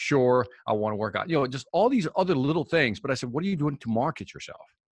my brochure. I want to work on, just all these other little things. But I said, what are you doing to market yourself?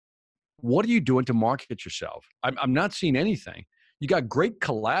 What are you doing to market yourself? I'm not seeing anything. You got great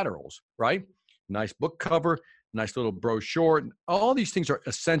collaterals, right? Nice book cover, nice little brochure. All these things are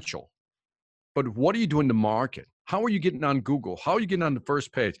essential. But what are you doing to market? How are you getting on Google? How are you getting on the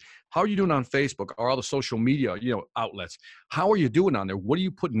first page? How are you doing on Facebook or all the social media, outlets? How are you doing on there? What are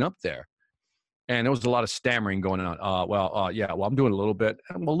you putting up there? And there was a lot of stammering going on. I'm doing a little bit.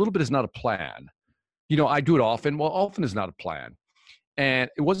 Well, a little bit is not a plan. I do it often. Well, often is not a plan. And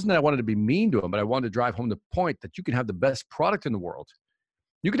it wasn't that I wanted to be mean to them, but I wanted to drive home the point that you can have the best product in the world.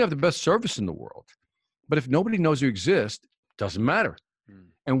 You can have the best service in the world. But if nobody knows you exist, it doesn't matter. Mm.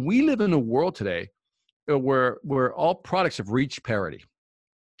 And we live in a world today where all products have reached parity.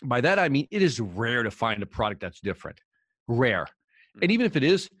 By that, I mean, it is rare to find a product that's different. Rare. Mm. And even if it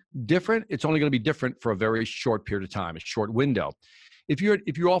is different, it's only going to be different for a very short period of time, a short window. If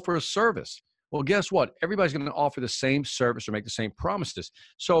you offer a service, well, guess what? Everybody's going to offer the same service or make the same promises.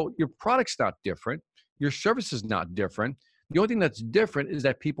 So your product's not different. Your service is not different. The only thing that's different is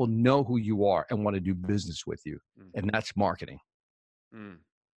that people know who you are and want to do business with you. Mm-hmm. And that's marketing. Mm.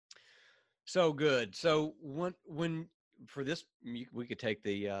 So good. So when for this, we could take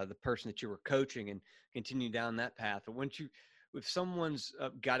the person that you were coaching and continue down that path. But if someone's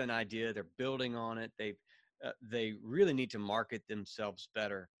got an idea, they're building on it, they really need to market themselves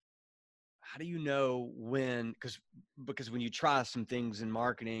better. How do you know when, because when you try some things in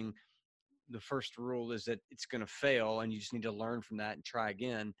marketing, the first rule is that it's going to fail and you just need to learn from that and try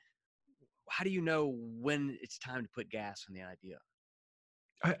again. How do you know when it's time to put gas on the idea?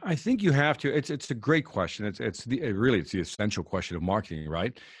 I think you have to. It's a great question. It's the essential question of marketing,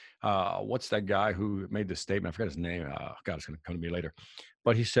 right? What's that guy who made this statement? I forgot his name. God, it's going to come to me later.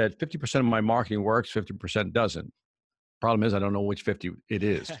 But he said 50% of my marketing works, 50% doesn't. Problem is, I don't know which 50 it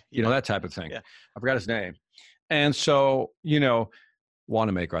is. Yeah. That type of thing. Yeah. I forgot his name. And so,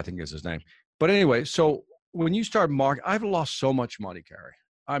 Wanamaker, I think is his name. But anyway, so when you start marketing, I've lost so much money, Gary.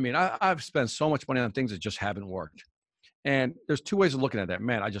 I mean, I've spent so much money on things that just haven't worked. And there's two ways of looking at that.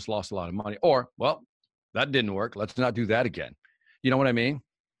 Man, I just lost a lot of money. Or, well, that didn't work. Let's not do that again. You know what I mean?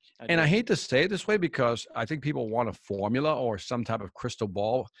 I hate to say it this way because I think people want a formula or some type of crystal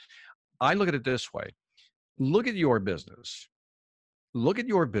ball. I look at it this way. Look at your business. Look at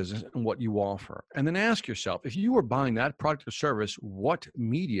your business and what you offer. And then ask yourself, if you were buying that product or service, what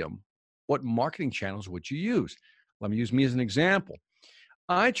medium, what marketing channels would you use? Let me use me as an example.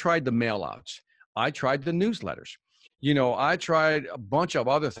 I tried the mail outs. I tried the newsletters. I tried a bunch of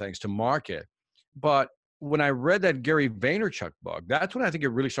other things to market. But when I read that Gary Vaynerchuk book, that's when I think it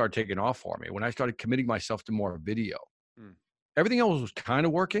really started taking off for me, when I started committing myself to more video. Everything else was kind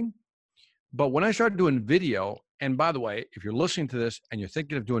of working. But when I started doing video, and by the way, if you're listening to this and you're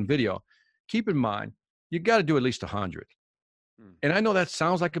thinking of doing video, keep in mind, you got to do at least 100. And I know that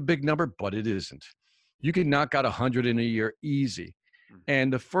sounds like a big number, but it isn't. You can knock out 100 in a year easy.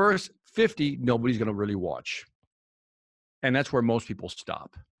 And the first 50, nobody's going to really watch. And that's where most people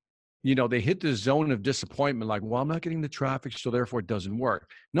stop. They hit the zone of disappointment, like, well, I'm not getting the traffic, so therefore it doesn't work.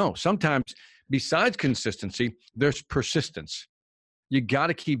 No, sometimes besides consistency, there's persistence. You got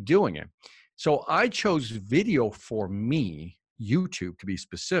to keep doing it. So I chose video for me, YouTube to be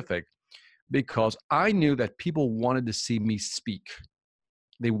specific, because I knew that people wanted to see me speak.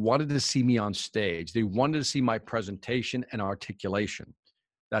 They wanted to see me on stage. They wanted to see my presentation and articulation.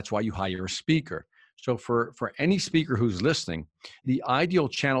 That's why you hire a speaker. So for any speaker who's listening, the ideal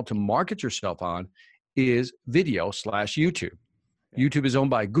channel to market yourself on is video/YouTube. YouTube is owned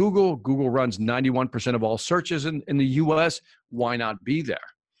by Google. Google runs 91% of all searches in the US. Why not be there?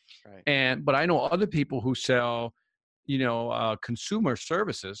 Right. But I know other people who sell, consumer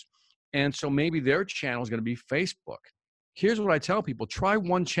services. And so maybe their channel is going to be Facebook. Here's what I tell people. Try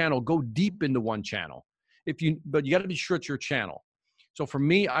one channel, go deep into one channel. But you got to be sure it's your channel. So for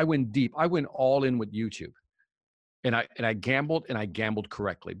me, I went deep. I went all in with YouTube. And I gambled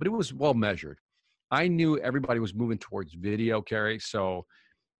correctly, but it was well measured. I knew everybody was moving towards video, Kerry. So,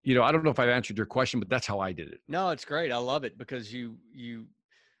 I don't know if I've answered your question, but that's how I did it. No, it's great. I love it because you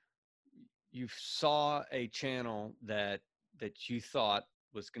saw a channel that you thought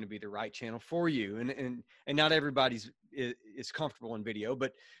was going to be the right channel for you. And not everybody's is comfortable in video,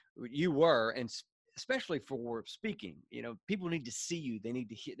 but you were, and especially for speaking, people need to see you. They need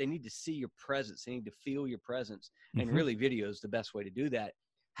to see your presence. They need to feel your presence. Mm-hmm. And really video is the best way to do that.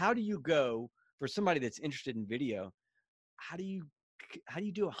 How do you go for somebody that's interested in video? How do you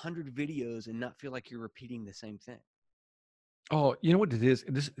do 100 videos and not feel like you're repeating the same thing? Oh, you know what it is?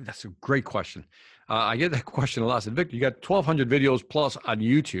 That's a great question. I get that question a lot. I said, Victor, you got 1,200 videos plus on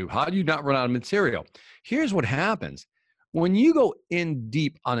YouTube. How do you not run out of material? Here's what happens. When you go in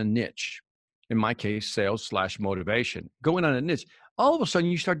deep on a niche, in my case, sales/motivation, go in on a niche, all of a sudden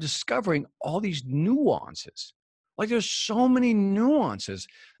you start discovering all these nuances. Like there's so many nuances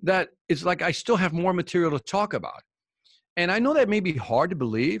that it's like I still have more material to talk about. And I know that may be hard to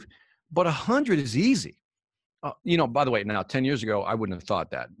believe, but 100 is easy. By the way, now 10 years ago, I wouldn't have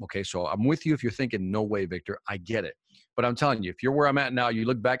thought that. Okay, so I'm with you if you're thinking, no way, Victor, I get it. But I'm telling you, if you're where I'm at now, you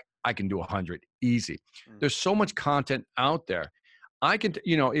look back, I can do 100 easy. There's so much content out there. I can,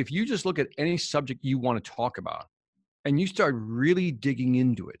 if you just look at any subject you want to talk about and you start really digging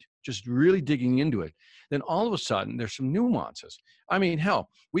into it, just really digging into it, then all of a sudden there's some nuances. I mean, hell,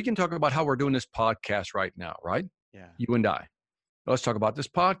 we can talk about how we're doing this podcast right now, right? Yeah. You and I. Let's talk about this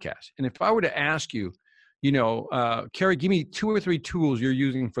podcast. And if I were to ask you, Carrie, give me 2 or 3 tools you're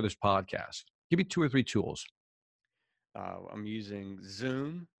using for this podcast. Give me 2 or 3 tools. I'm using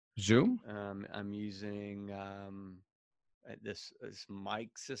Zoom. Zoom? I'm using this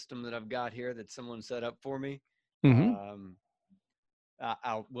mic system that I've got here that someone set up for me. Mm-hmm.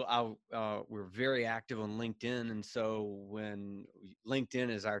 We're very active on LinkedIn, and so when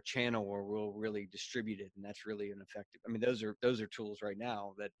LinkedIn is our channel where we'll really distribute it, and that's really an effective. I mean, those are tools right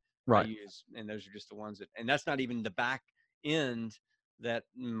now that I use, and those are just the ones and that's not even the back end that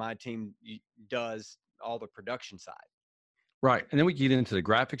my team does all the production side. Right. And then we get into the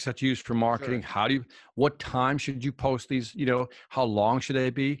graphics that you use for marketing. Sure. What time should you post these? How long should they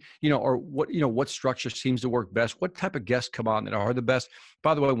be? Or what structure seems to work best? What type of guests come on that are the best?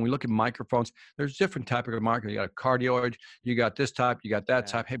 By the way, when we look at microphones, there's different type of microphone. You got a cardioid, you got this type, you got that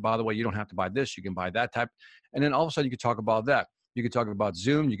type. Hey, by the way, you don't have to buy this. You can buy that type. And then all of a sudden you can talk about that. You can talk about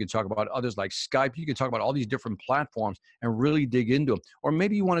Zoom. You can talk about others like Skype. You can talk about all these different platforms and really dig into them. Or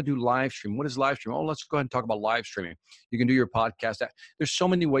maybe you want to do live stream. What is live stream? Oh, let's go ahead and talk about live streaming. You can do your podcast. There's so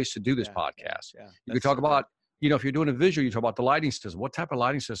many ways to do this podcast. Yeah. You can talk about, if you're doing a visual, you talk about the lighting system. What type of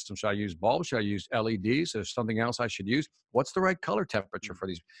lighting system should I use? Bulbs? Should I use LEDs? Is something else I should use? What's the right color temperature for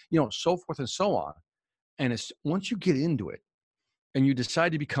these? So forth and so on. And it's once you get into it and you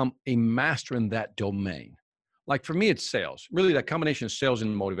decide to become a master in that domain, like for me, it's sales. Really, that combination of sales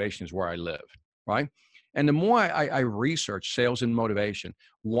and motivation is where I live, right? And the more I research sales and motivation,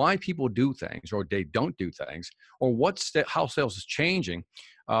 why people do things or they don't do things, or how sales is changing.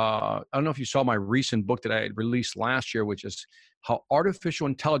 I don't know if you saw my recent book that I released last year, which is How Artificial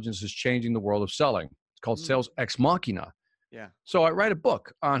Intelligence is Changing the World of Selling. It's called Sales Ex Machina. Yeah. So I write a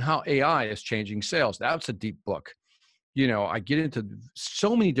book on how AI is changing sales. That's a deep book. I get into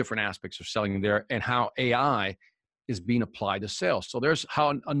so many different aspects of selling there and how AI is being applied to sales. So there's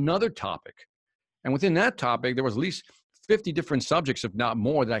another topic. And within that topic, there was at least 50 different subjects, if not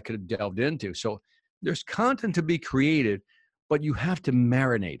more, that I could have delved into. So there's content to be created, but you have to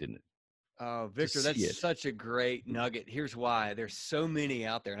marinate in it. Oh, Victor, that's such a great nugget. Here's why. There's so many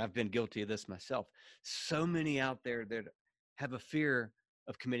out there, and I've been guilty of this myself. So many out there that have a fear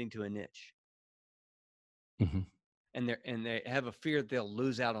of committing to a niche. Mm-hmm. And they have a fear that they'll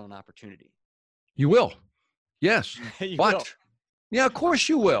lose out on an opportunity. You will. Yes. You but will. Yeah, of course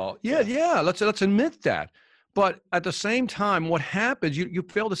you will. Yeah. Let's admit that. But at the same time, what happens, you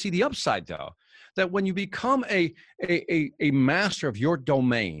fail to see the upside though, that when you become a master of your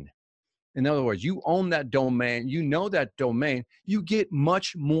domain, in other words, you own that domain, you know that domain, you get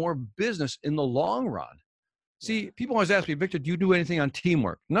much more business in the long run. See, people always ask me, Victor, do you do anything on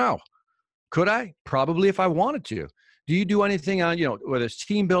teamwork? No. Could I? Probably if I wanted to. Do you do anything on, whether it's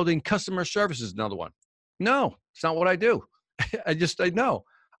team building, customer service is another one? No, it's not what I do. I know.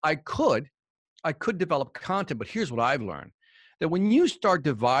 I could develop content, but here's what I've learned. That when you start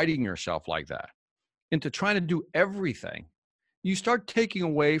dividing yourself like that into trying to do everything, you start taking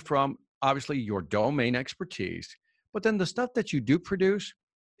away from, obviously, your domain expertise, but then the stuff that you do produce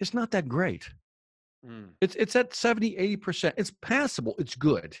is not that great. It's at 70, 80%. It's passable. It's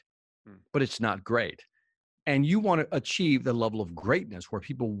good, but it's not great. And you want to achieve the level of greatness where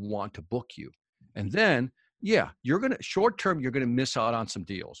people want to book you. And then, short term, you're going to miss out on some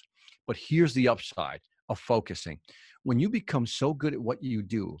deals. But here's the upside of focusing. When you become so good at what you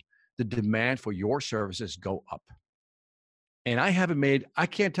do, the demand for your services go up. And I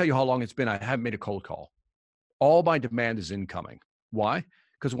can't tell you how long it's been, I haven't made a cold call. All my demand is incoming. Why?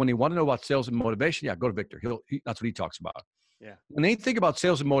 Because when they want to know about sales and motivation, go to Victor. That's what he talks about. Yeah. When they think about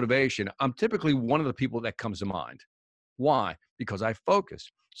sales and motivation, I'm typically one of the people that comes to mind. Why? Because I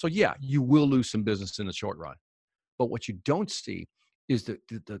focus. So you will lose some business in the short run. But what you don't see is the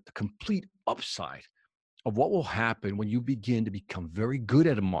complete upside of what will happen when you begin to become very good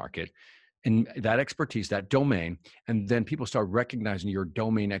at a market and that expertise, that domain, and then people start recognizing your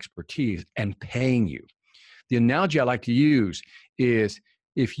domain expertise and paying you. The analogy I like to use is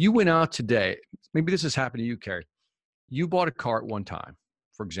if you went out today, maybe this has happened to you, Carrie. You bought a car at one time,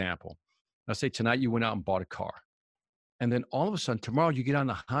 for example. Let's say tonight you went out and bought a car. And then all of a sudden, tomorrow you get on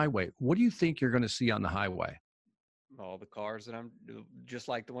the highway. What do you think you're going to see on the highway? All the cars that I'm just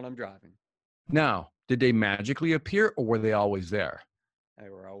like the one I'm driving. Now, did they magically appear or were they always there? They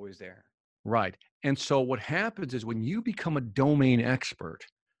were always there. Right. And so what happens is when you become a domain expert,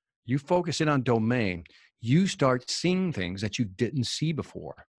 you focus in on domain, you start seeing things that you didn't see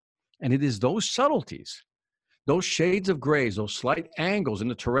before. And it is those subtleties, those shades of grays, those slight angles in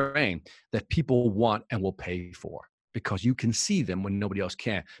the terrain that people want and will pay for because you can see them when nobody else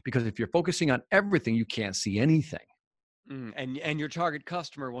can. Because if you're focusing on everything, you can't see anything. And your target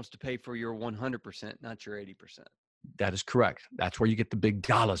customer wants to pay for your 100%, not your 80%. That is correct. That's where you get the big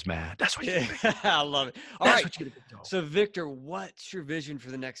dollars, man. That's what you get. I love it. All That's right. what you get. So Victor, what's your vision for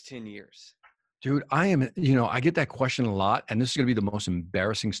the next 10 years? Dude, I get that question a lot, and this is going to be the most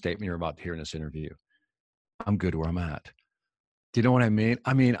embarrassing statement you're about to hear in this interview. I'm good where I'm at. Do you know what I mean?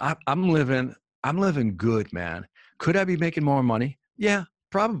 I'm living good, man. Could I be making more money? Yeah,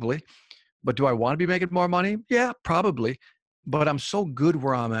 probably. But do I want to be making more money? Yeah, probably. But I'm so good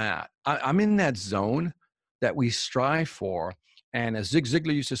where I'm at. I'm in that zone that we strive for. And as Zig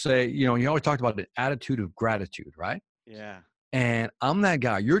Ziglar used to say, he always talked about the attitude of gratitude, right? Yeah. And I'm that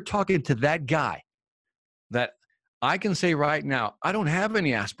guy. You're talking to that guy that I can say right now, I don't have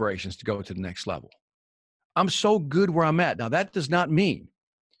any aspirations to go to the next level. I'm so good where I'm at. Now, that does not mean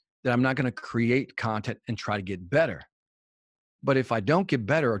that I'm not going to create content and try to get better. But if I don't get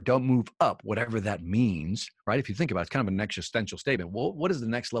better or don't move up, whatever that means, right? If you think about it, it's kind of an existential statement. Well, what does the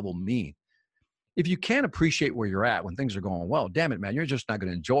next level mean? If you can't appreciate where you're at when things are going well, damn it, man, you're just not going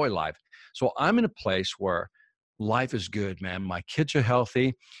to enjoy life. So I'm in a place where life is good, man. My kids are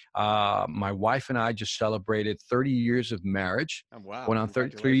healthy. My wife and I just celebrated 30 years of marriage. Oh, wow. Went on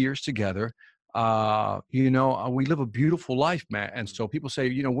 33 years together. We live a beautiful life, man. And so people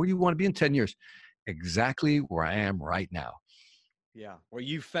say, where do you want to be in 10 years? Exactly where I am right now. Yeah. Well,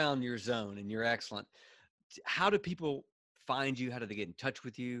 you found your zone and you're excellent. How do people find you? How do they get in touch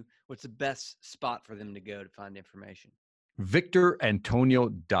with you? What's the best spot for them to go to find information?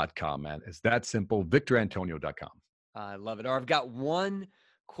 VictorAntonio.com, man. It's that simple. VictorAntonio.com. I love it. Or I've got one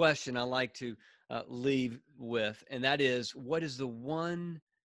question I like to leave with, and that is, what is the one,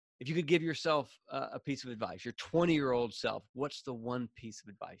 if you could give yourself a piece of advice, your 20-year-old self, what's the one piece of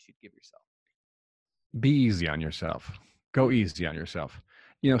advice you'd give yourself? Be easy on yourself. Go easy on yourself.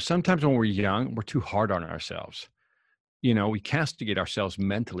 Sometimes when we're young, we're too hard on ourselves. We castigate ourselves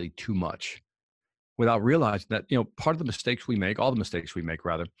mentally too much without realizing that, part of the mistakes we make, all the mistakes we make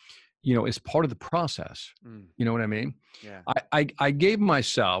rather, is part of the process. You know what I mean? Yeah. I gave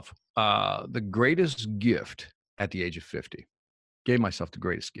myself the greatest gift at the age of 50. Gave myself the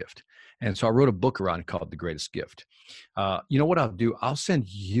greatest gift. And so I wrote a book around it called The Greatest Gift. You know what I'll do? I'll send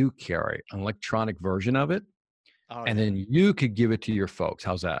you, Carrie, an electronic version of it. Oh, and then you could give it to your folks.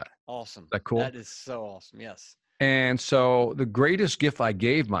 How's that? Awesome. Is that cool? That is so awesome. Yes. And so the greatest gift I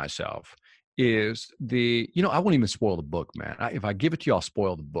gave myself is I won't even spoil the book, man. If I give it to you, I'll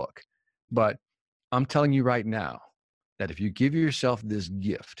spoil the book. But I'm telling you right now that if you give yourself this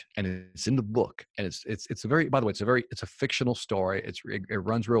gift, and it's in the book, and it's a fictional story. It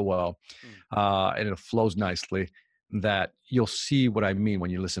runs real well, and it flows nicely. That you'll see what I mean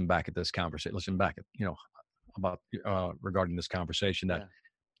when you listen back at this conversation. Listen back at regarding this conversation.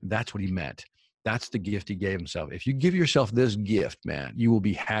 That's what he meant. That's the gift he gave himself. If you give yourself this gift, man, you will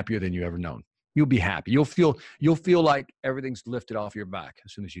be happier than you ever known. You'll be happy. You'll feel like everything's lifted off your back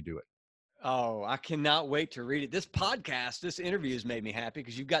as soon as you do it. Oh, I cannot wait to read it. This interview has made me happy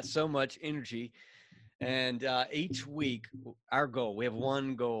because you've got so much energy. And each week, we have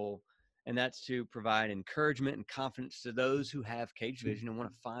one goal, and that's to provide encouragement and confidence to those who have caged vision and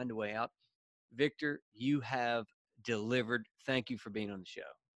want to find a way out. Victor, you have delivered. Thank you for being on the show.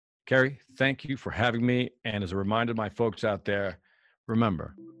 Carrie, thank you for having me. And as a reminder to my folks out there,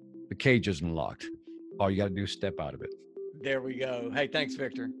 remember, the cage isn't locked. All you got to do is step out of it. There we go. Hey, thanks,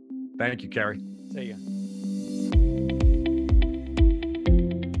 Victor. Thank you, Carrie. See ya.